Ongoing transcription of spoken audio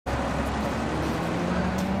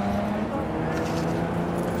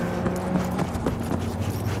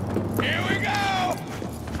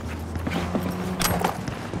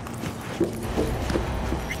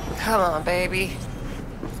come on, baby.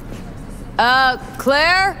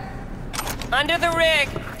 Claire? Under the rig!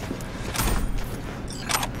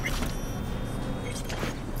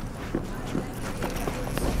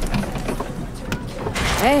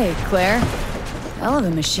 Hey, Claire. Hell of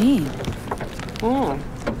a machine.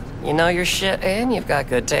 You know your shit and you've got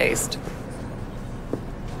good taste.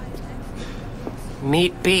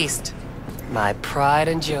 Meat Beast. My pride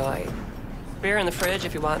and joy. Beer in the fridge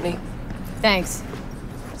if you want any. Thanks.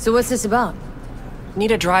 So what's this about?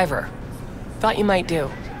 Need a driver. Thought you might do.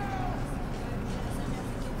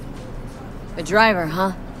 A driver,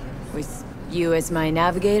 huh? With you as my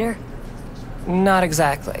navigator? Not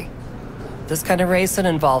exactly. This kind of racing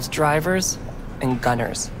involves drivers and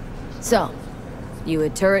gunners. So, you a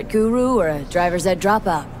turret guru or a driver's ed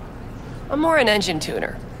dropout? I'm more an engine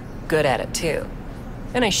tuner. Good at it too.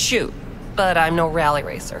 And I shoot, but I'm no rally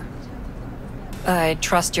racer. I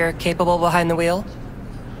trust you're capable behind the wheel?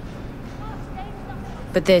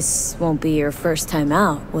 But this won't be your first time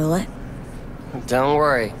out, will it? Don't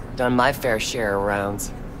worry. Done my fair share of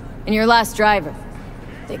rounds. And your last driver,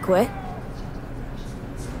 they quit?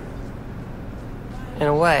 In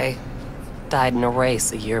a way, died in a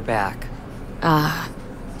race a year back.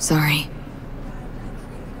 Sorry.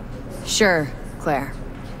 Sure, Claire.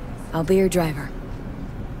 I'll be your driver.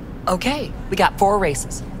 Okay, we got 4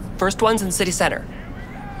 races. First one's in City Center.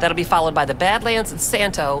 That'll be followed by the Badlands and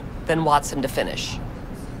Santo, then Watson to finish.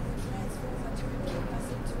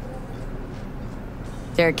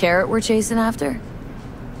 There a carrot we're chasing after?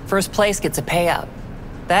 First place gets a payout.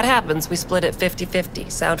 That happens, we split it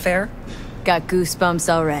 50-50. Sound fair? Got goosebumps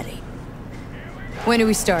already. When do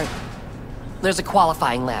we start? There's a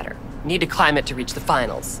qualifying ladder. Need to climb it to reach the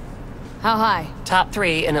finals. How high? Top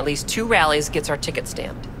 3 in at least 2 rallies gets our ticket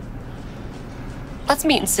stamped. Let's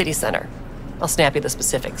meet in City Center. I'll snap you the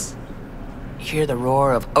specifics. You hear the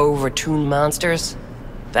roar of overtuned monsters?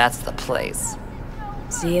 That's the place.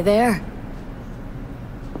 See you there.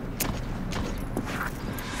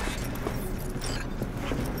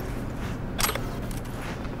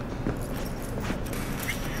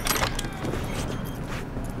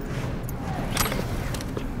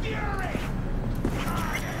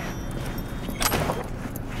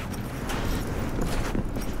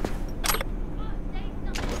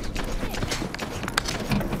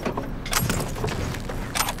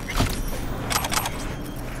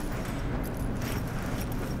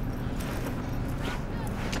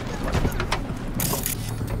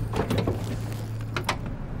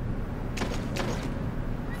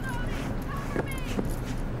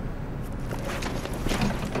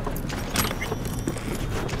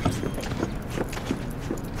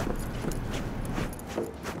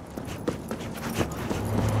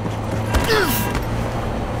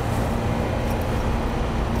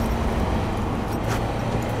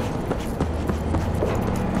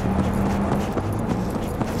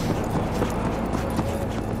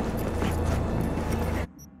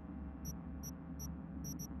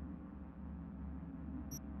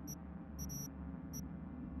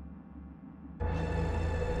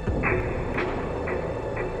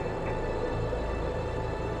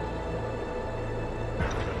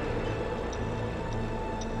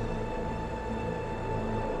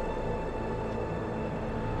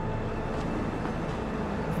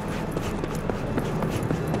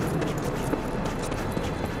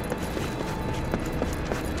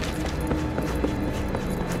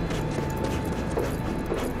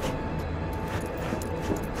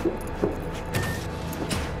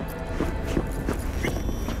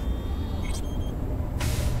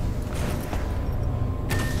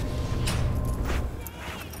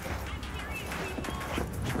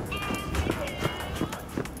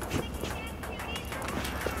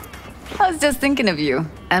 I was just thinking of you.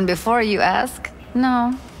 And before you ask,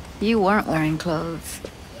 no, you weren't wearing clothes.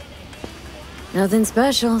 Nothing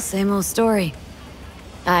special, same old story.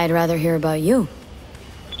 I'd rather hear about you.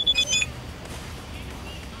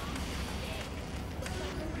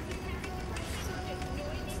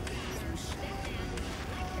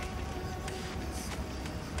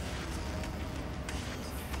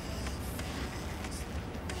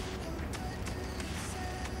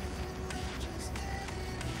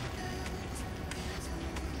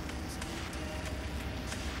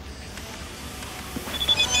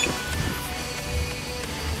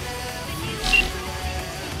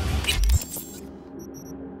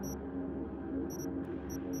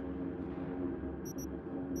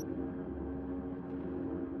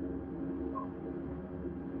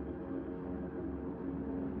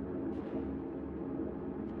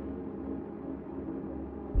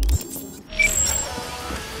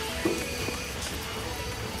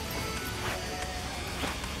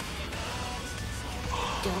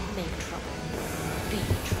 in trouble. Be in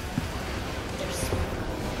trouble. There's smoke.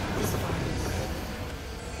 This far.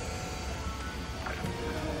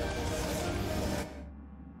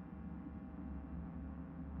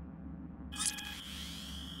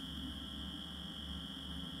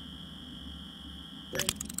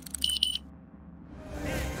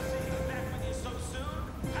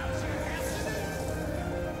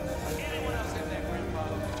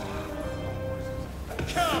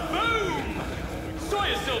 Kaboom!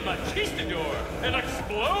 Soy still Machistador, an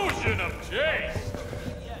explosion of taste!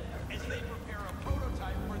 As they prepare a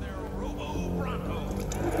prototype for their Robo Bronco.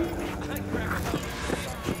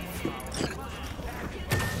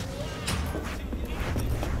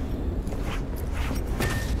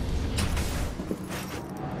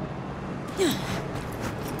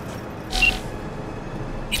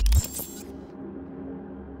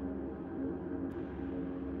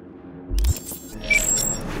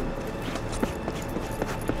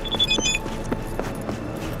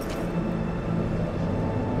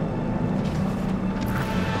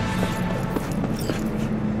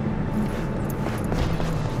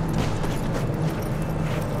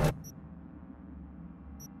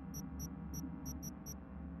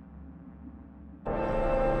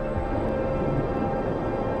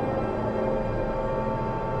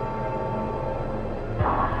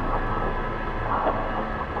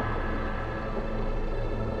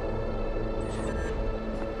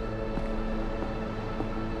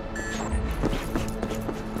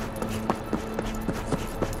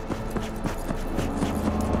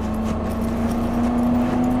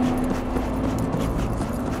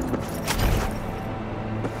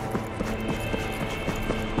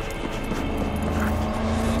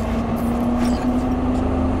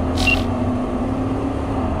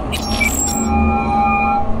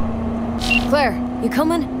 Claire, you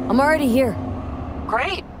coming? I'm already here.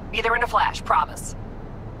 Great. Be there in a flash, promise.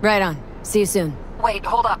 Right on. See you soon. Wait,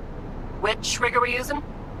 hold up. Which rig are we using?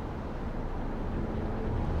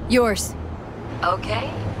 Yours.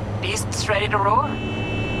 Okay. Beast's ready to roar.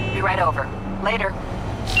 Be right over. Later.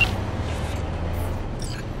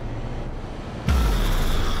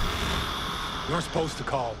 You're supposed to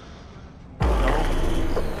call. No?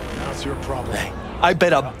 That's your problem. Hey, I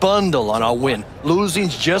bet a bundle on a win.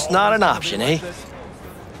 Losing's just not an option, eh?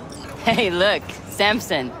 Hey, look,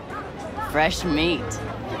 Samson. Fresh meat.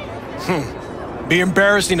 Be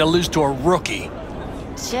embarrassing to lose to a rookie.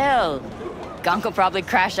 Chill. Gonk will probably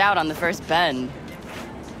crash out on the first bend.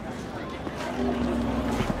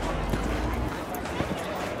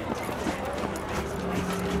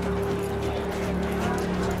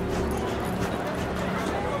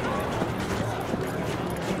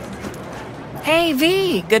 Hey,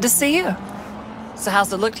 V. Good to see you. So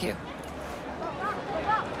how's it look to you?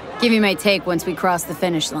 Give you my take once we cross the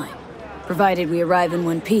finish line. Provided we arrive in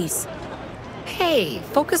one piece. Hey,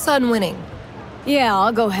 focus on winning. Yeah,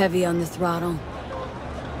 I'll go heavy on the throttle.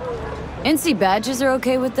 NC badges are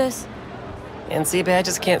okay with this? NC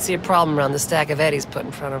badges can't see a problem around the stack of eddies put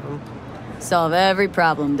in front of them. Solve every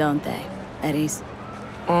problem, don't they, Eddies?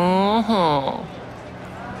 Mm-hmm.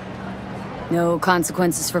 No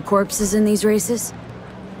consequences for corpses in these races?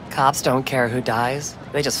 Cops don't care who dies.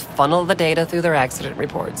 They just funnel the data through their accident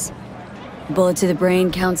reports. Bullet to the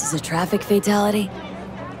brain counts as a traffic fatality?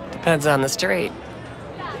 Depends on the street.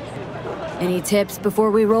 Any tips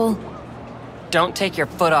before we roll? Don't take your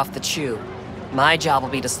foot off the chew. My job will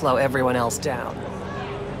be to slow everyone else down.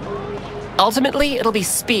 Ultimately, it'll be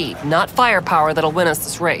speed, not firepower, that'll win us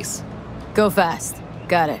this race. Go fast.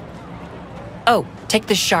 Got it. Oh, take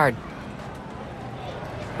this shard.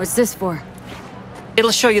 What's this for?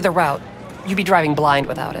 It'll show you the route. You'd be driving blind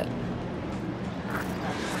without it.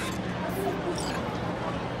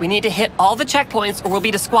 We need to hit all the checkpoints or we'll be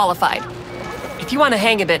disqualified. If you want to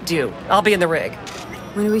hang a bit, do. I'll be in the rig.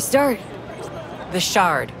 When do we start? The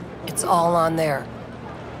shard. It's all on there.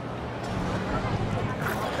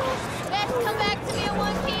 Best come back to me in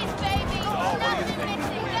one piece, baby. Nothing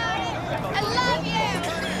missing, got it? I love you!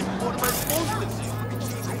 What am I supposed to do?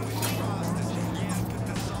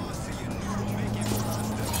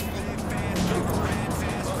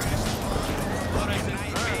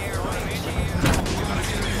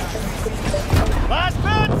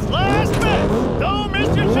 Last bet! Don't miss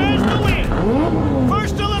your chance to win!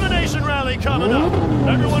 First elimination rally coming up.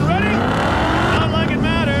 Everyone ready? Not like it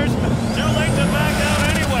matters. Too late to back out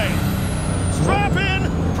anyway. Strap in,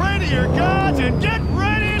 pray to your gods, and get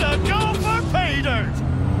ready to go for pay dirt!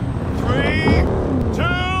 3, 2,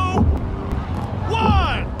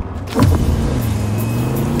 1!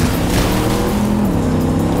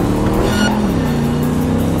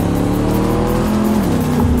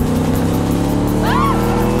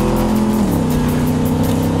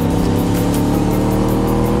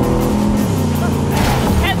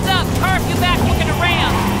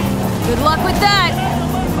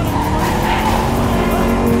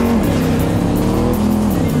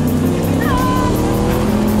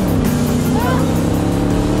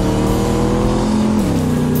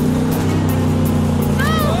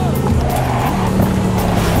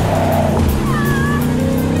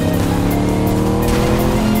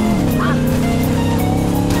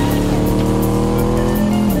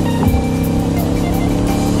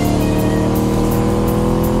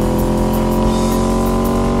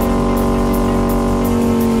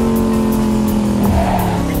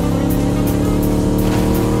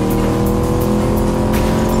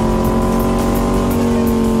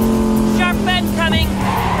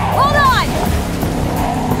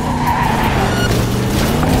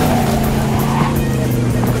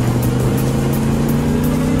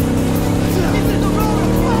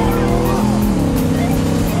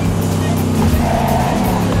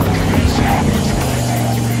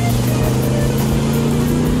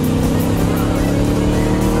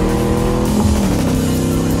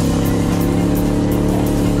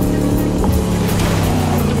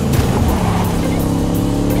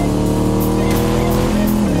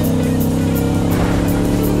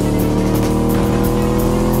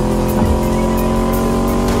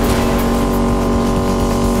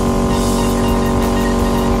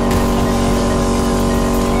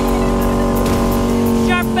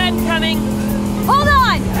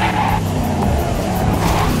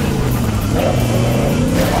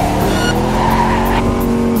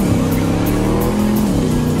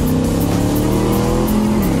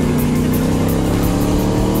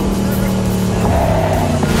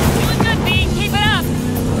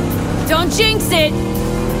 it!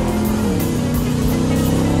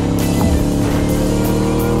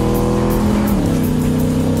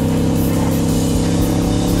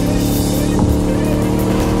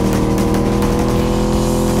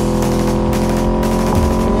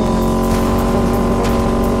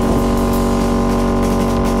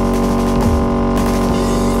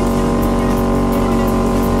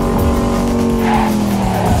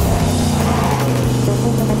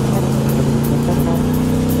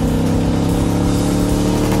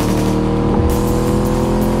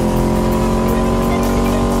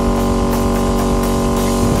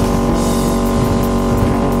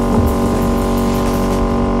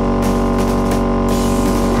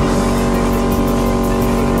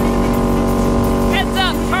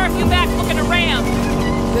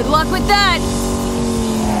 Good luck with that!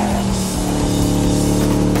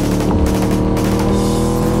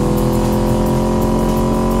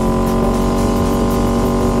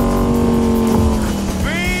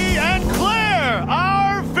 Free and clear!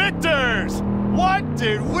 Our victors! What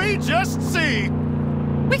did we just see?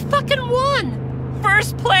 We fucking won!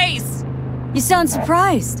 First place! You sound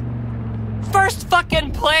surprised. First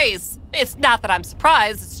fucking place! It's not that I'm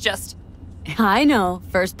surprised, it's just... I know.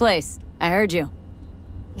 First place. I heard you.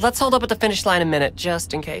 Let's hold up at the finish line a minute,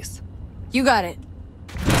 just in case. You got it.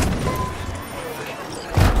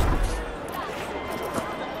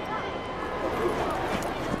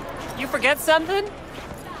 You forget something?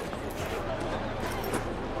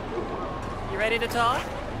 You ready to talk?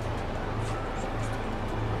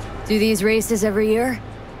 Do these races every year?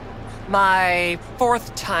 My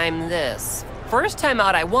fourth time this. First time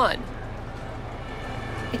out, I won.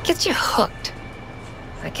 It gets you hooked.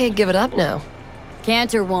 I can't give it up now.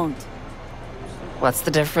 Can't or won't? What's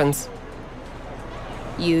the difference?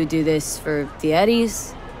 You do this for the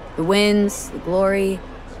eddies, the wins, the glory.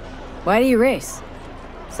 Why do you race?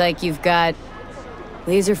 It's like you've got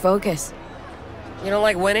laser focus. You don't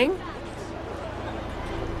like winning?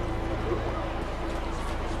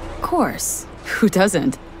 Of course. Who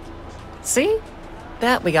doesn't? See?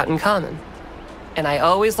 That we got in common. And I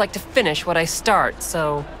always like to finish what I start,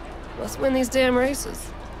 so let's win these damn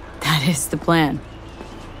races. That is the plan.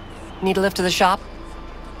 Need a lift to the shop?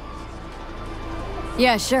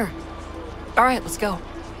 Yeah, sure. All right, let's go.